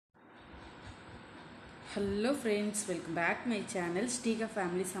Hello friends, welcome back my channel Stiga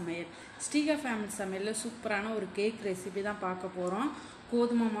Family Samayal. Stiga Family Samayal சூப்பரான ஒரு cake recipe தான் பார்க்க போறோம்.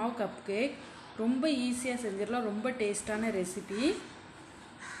 கோதுமை மாவு கப் கேக் ரொம்ப ஈஸியா செஞ்சிரலாம். ரொம்ப டேஸ்டான ரெசிபி.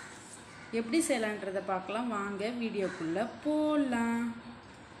 எப்படி செய்யலாம்ன்றத பார்க்கலாம். வாங்க வீடியோக்குள்ள போலாம்.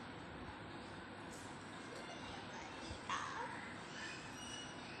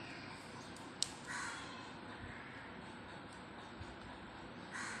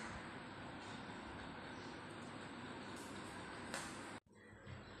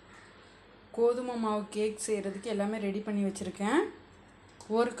 கோதுமை மாவு கேக் செய்கிறதுக்கு எல்லாமே ரெடி பண்ணி வச்சுருக்கேன்.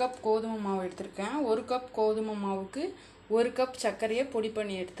 1 கப் கோதுமை மாவு எடுத்திருக்கேன். 1 கப் கோதுமை மாவுக்கு 1 கப் சர்க்கரையை பொடி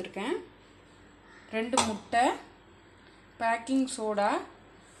பண்ணி எடுத்திருக்கேன். 2 முட்டை, பேக்கிங் சோடா,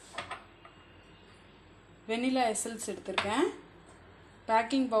 வெனிலா எசன்ஸ் எடுத்திருக்கேன்,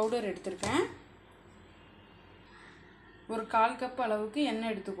 பேக்கிங் பவுடர் எடுத்திருக்கேன். ஒரு 1/4 கப் அளவுக்கு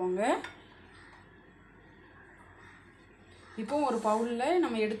எண்ணெய் எடுத்துக்கோங்க. இப்போ ஒரு பவுலில்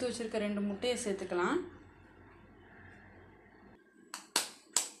நம்ம எடுத்து வச்சிருக்க 2 முட்டையை சேர்த்துக்கலாம்.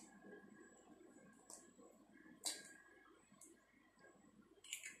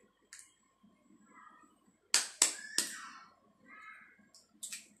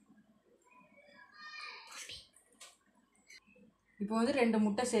 இப்போ வந்து 2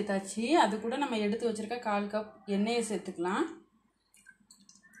 முட்டை சேர்த்தாச்சு. அது கூட நம்ம எடுத்து வச்சிருக்க 1/4 கப் எண்ணெயை சேர்த்துக்கலாம்.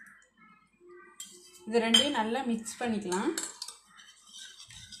 இது ரெண்டையும் நல்லா மிக்ஸ் பண்ணிக்கலாம்.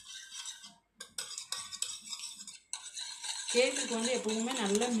 கேக்குக்கு வந்து எப்பவுமே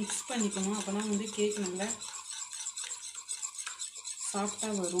நல்லா மிக்ஸ் பண்ணிக்கணும். அப்பதான் வந்து கேக் நல்லா சாஃப்டா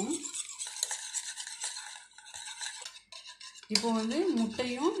வரும். இப்போ வந்து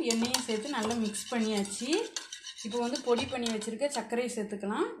முட்டையும் எண்ணெயும் சேர்த்து நல்லா மிக்ஸ் பண்ணியாச்சு. இப்போ வந்து பொடி பண்ணி வச்சிருக்க சர்க்கரையை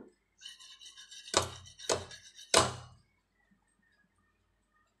சேர்த்துக்கலாம்.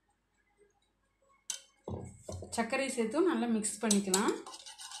 சர்க்கரை சேர்த்து நல்லா மிக்ஸ் பண்ணிக்கலாம்.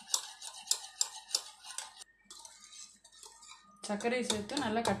 சர்க்கரை சேர்த்து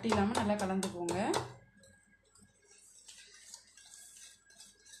நல்லா கட்டி இல்லாமல் நல்லா கலந்துக்கோங்க.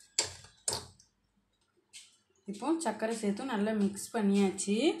 இப்போ சர்க்கரை சேர்த்து நல்லா மிக்ஸ்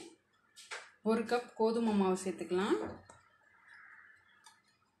பண்ணியாச்சு. 1 கப் கோதுமை மாவு சேர்த்துக்கலாம்.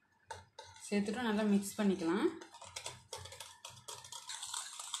 சேர்த்துட்டு நல்லா மிக்ஸ் பண்ணிக்கலாம்.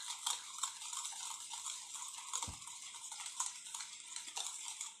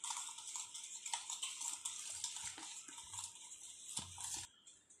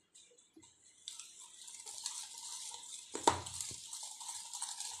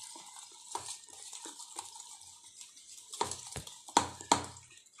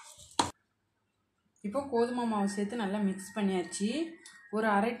 இப்போ கோதுமை மாவு சேர்த்து நல்லா மிக்ஸ் பண்ணியாச்சு. ஒரு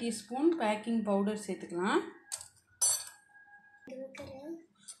 1/2 டீஸ்பூன் பேக்கிங் பவுடர் சேர்த்துக்கலாம்.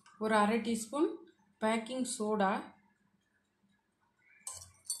 ஒரு 1/2 டீஸ்பூன் பேக்கிங் சோடா,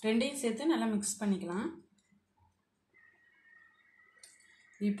 ரெண்டையும் சேர்த்து நல்லா மிக்ஸ் பண்ணிக்கலாம்.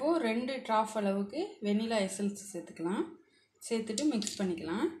 இப்போ 2 டிராப் அளவுக்கு வெனிலா எசன்ஸ் சேர்த்துக்கலாம். சேர்த்துட்டு மிக்ஸ்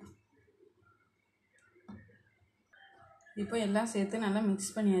பண்ணிக்கலாம். இப்போ எல்லாம் சேர்த்து நல்லா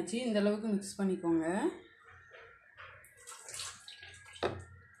மிக்ஸ் பண்ணியாச்சு. இந்த அளவுக்கு மிக்ஸ் பண்ணிக்கோங்க.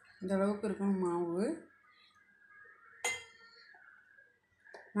 இந்த அளவுக்கு இருக்கும் மாவு.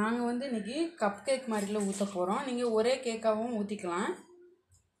 நாங்கள் வந்து இன்னைக்கு கப் கேக் மாதிரில ஊற்ற போகிறோம். நீங்கள் ஒரே கேக்காகவும் ஊற்றிக்கலாம்.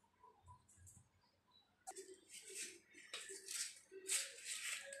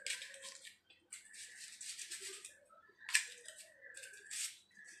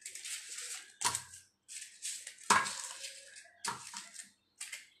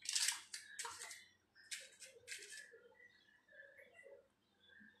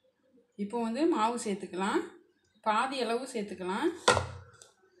 இப்போ வந்து மாவு சேர்த்துக்கலாம். பாதி அளவு சேர்த்துக்கலாம்.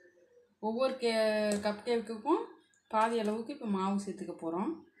 ஒவ்வொரு கப் கேக்குக்கும் பாதி அளவுக்கு இப்போ மாவு சேர்த்துக்க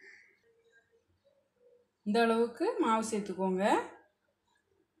போகிறோம். இந்த அளவுக்கு மாவு சேர்த்துக்கோங்க.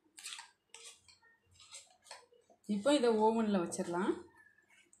 இப்போ இதை ஓவனில் வச்சிடலாம்.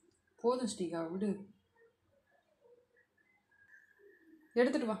 போதும் ஸ்ரீகா, விடு.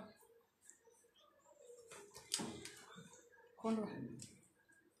 எடுத்துட்டு வா, கொண்டு வா.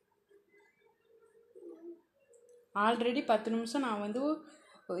 ஆல்ரெடி 10 நிமிஷம் நான் வந்து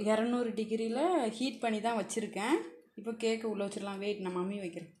 200 டிகிரியில் ஹீட் பண்ணி தான் வச்சுருக்கேன். இப்போ கேக்கு உள்ளே வச்சிடலாம். வெயிட், நான் மம்மி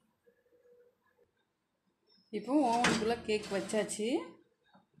வைக்கிறேன். இப்போ ஓவனுக்குள்ளே கேக் வச்சாச்சு.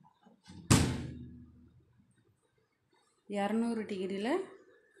 200 டிகிரியில்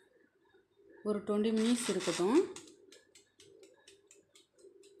ஒரு 20 மினிட்ஸ் இருக்கட்டும்.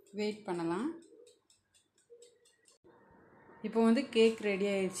 வெயிட் பண்ணலாம். இப்போ வந்து கேக் ரெடி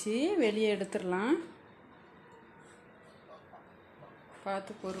ஆயிடுச்சு. வெளியே எடுத்துடலாம்.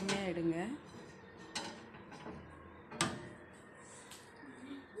 பார்த்து பொறுமையாக எடுங்க.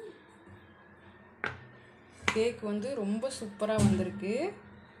 கேக் வந்து ரொம்ப சூப்பராக வந்திருக்கு.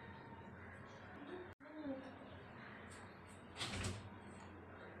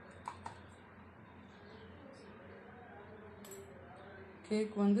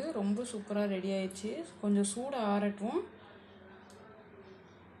 கேக் வந்து ரொம்ப சூப்பராக ரெடி ஆயிடுச்சு. கொஞ்சம் சூடாக ஆறட்டும்.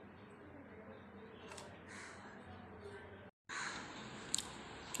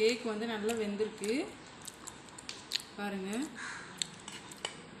 கேக் வந்து நல்லா வெந்திருக்கு பாருங்கள்.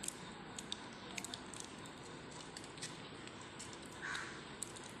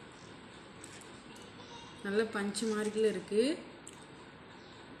 நல்ல பஞ்சு மாதிரில இருக்குது.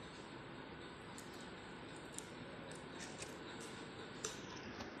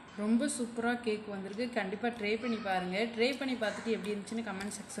 ரொம்ப சூப்பராக கேக் வந்திருக்கு. கண்டிப்பாக ட்ரை பண்ணி பாருங்கள். ட்ரை பண்ணி பார்த்துட்டு எப்படி இருந்துச்சுன்னு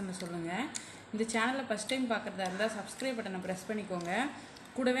கமெண்ட் செக்ஷனில் சொல்லுங்கள். இந்த சேனலை ஃபஸ்ட் டைம் பார்க்குறதா இருந்தால் சப்ஸ்கிரைப் பட்டனை ப்ரெஸ் பண்ணிக்கோங்க.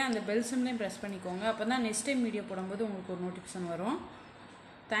 கூடவே அந்த பெல் சிம்லையும் ப்ரெஸ் பண்ணிக்கோங்க. அப்போ தான் நெக்ஸ்ட் டைம் வீடியோ போடும்போது உங்களுக்கு ஒரு நோட்டிஃபிகேஷன் வரும்.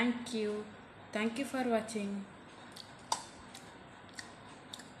 தேங்க்யூ ஃபார் வாட்சிங்.